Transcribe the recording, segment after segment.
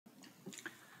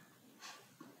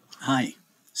Hi,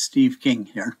 Steve King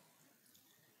here.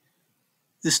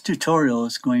 This tutorial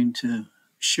is going to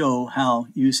show how,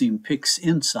 using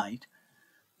PixInsight,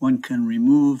 one can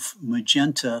remove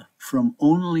magenta from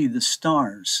only the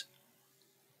stars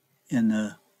in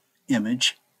the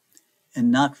image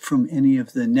and not from any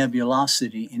of the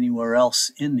nebulosity anywhere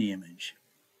else in the image.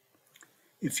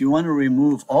 If you want to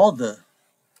remove all the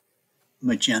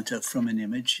magenta from an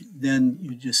image, then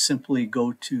you just simply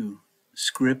go to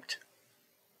Script,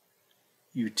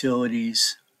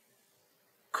 Utilities,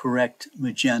 Correct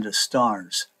Magenta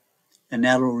Stars, and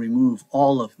that'll remove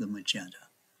all of the magenta.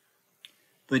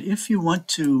 But if you want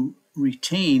to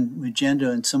retain magenta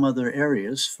in some other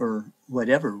areas for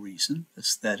whatever reason,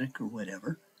 aesthetic or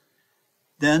whatever,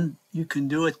 then you can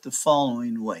do it the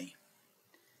following way.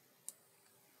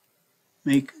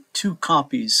 Make two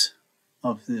copies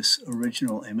of this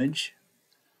original image.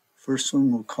 First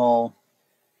one we'll call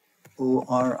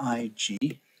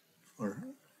ORIG, for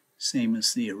same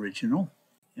as the original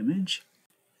image.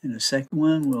 And the second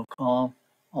one we'll call,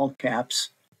 all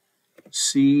caps,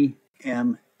 CMS,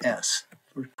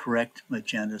 for correct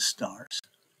magenta stars.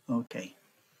 Okay.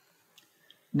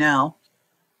 Now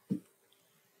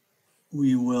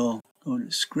we will go to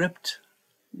Script,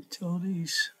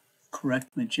 Utilities,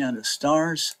 Correct Magenta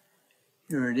Stars.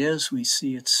 Here it is. We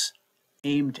see it's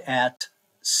aimed at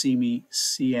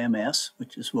CMS,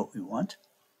 which is what we want.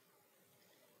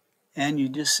 And you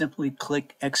just simply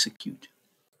click Execute.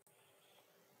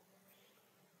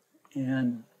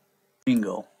 And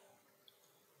bingo.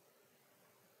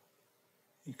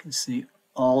 You can see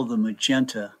all the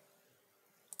magenta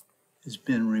has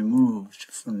been removed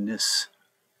from this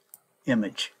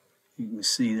image. You can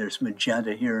see there's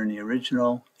magenta here in the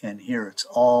original, and here it's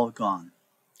all gone,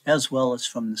 as well as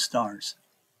from the stars.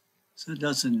 So it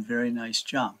does a very nice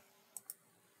job.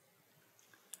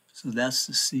 So that's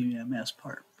the CMS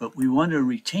part. But we want to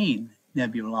retain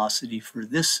nebulosity for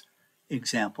this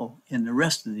example in the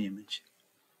rest of the image.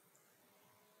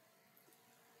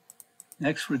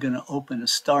 Next, we're going to open a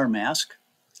star mask.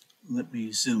 Let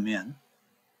me zoom in.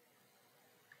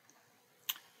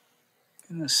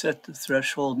 I'm going to set the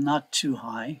threshold not too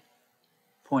high,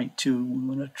 0.2. We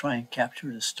want to try and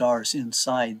capture the stars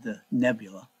inside the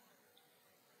nebula.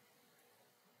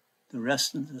 The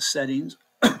rest of the settings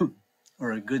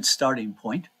are a good starting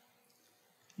point.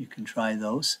 You can try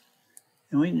those.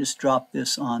 And we can just drop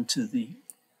this onto the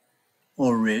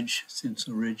orig, since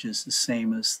orig is the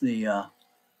same as the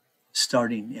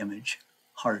starting image,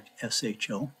 heart,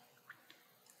 SHO.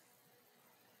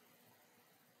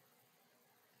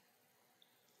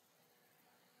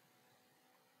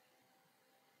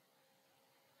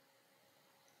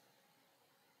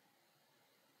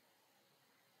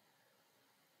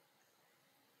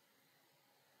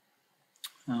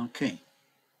 Okay,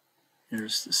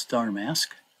 here's the star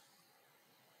mask.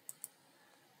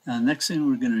 Now, the next thing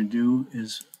we're going to do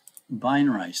is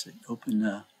binarize it. Open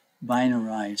the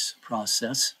binarize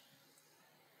process.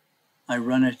 I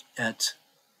run it at,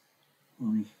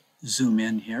 let me zoom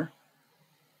in here.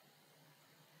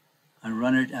 I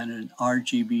run it at an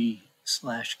RGB/K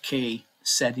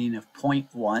setting of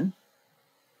 0.1.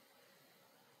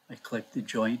 I click the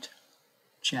joint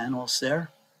channels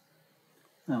there.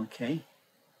 Okay.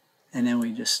 And then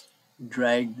we just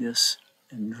drag this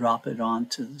and drop it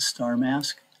onto the star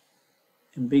mask.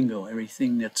 And bingo,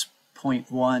 everything that's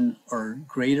 0.1 or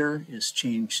greater is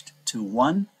changed to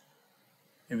 1.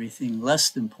 Everything less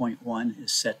than 0.1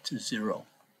 is set to 0.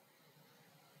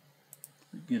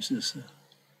 It gives us a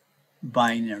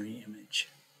binary image.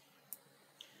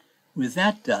 With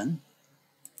that done,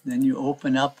 then you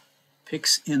open up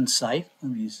PixInsight.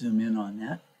 Let me zoom in on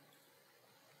that.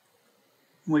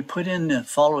 We put in the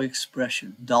following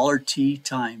expression, $T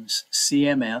times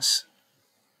CMS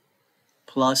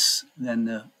plus then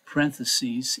the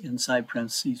parentheses, inside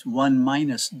parentheses, 1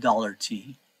 minus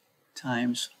 $T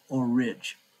times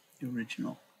orig, the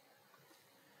original.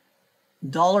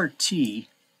 $T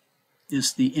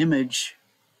is the image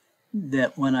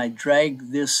that when I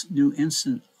drag this new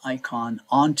instant icon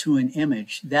onto an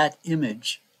image, that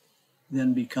image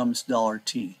then becomes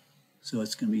 $T. So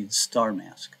it's going to be the star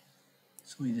mask.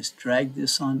 So we just drag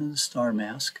this onto the star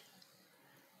mask.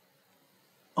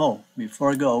 Oh,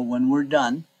 before I go, when we're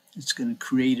done, it's going to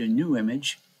create a new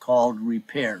image called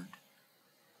repaired.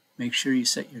 Make sure you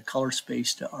set your color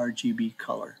space to RGB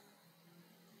color.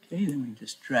 Okay, then we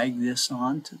just drag this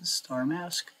on to the star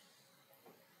mask.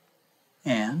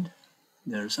 And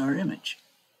there's our image.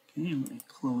 Okay, let me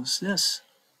close this.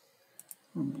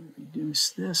 Let me reduce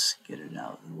this, get it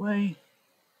out of the way.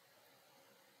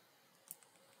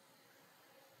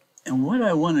 And what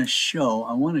I want to show,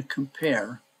 I want to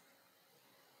compare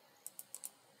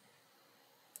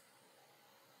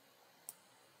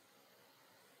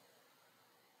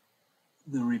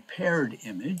the repaired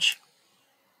image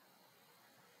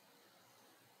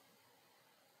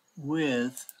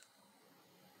with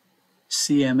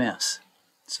CMS.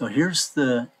 So here's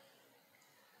the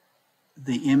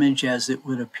image as it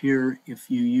would appear if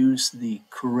you use the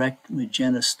correct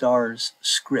Magenta stars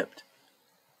script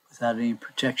without any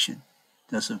protection.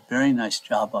 It does a very nice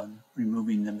job on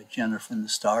removing the magenta from the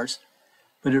stars,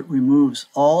 but it removes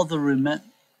all the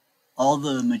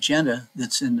magenta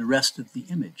that's in the rest of the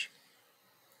image.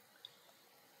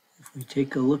 If we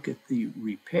take a look at the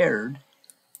repaired,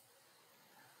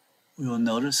 we will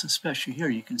notice, especially here,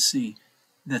 you can see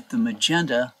that the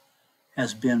magenta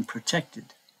has been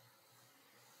protected.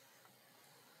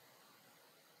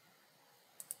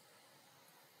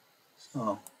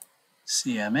 So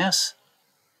CMS,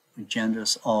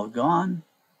 magenta's all gone.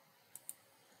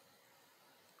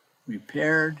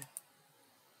 Repaired,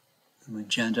 the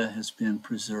magenta has been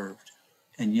preserved.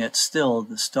 And yet still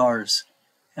the stars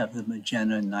have the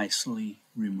magenta nicely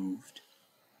removed.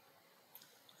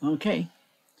 Okay,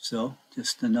 so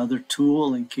just another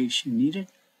tool in case you need it.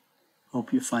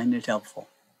 Hope you find it helpful.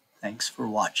 Thanks for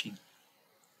watching.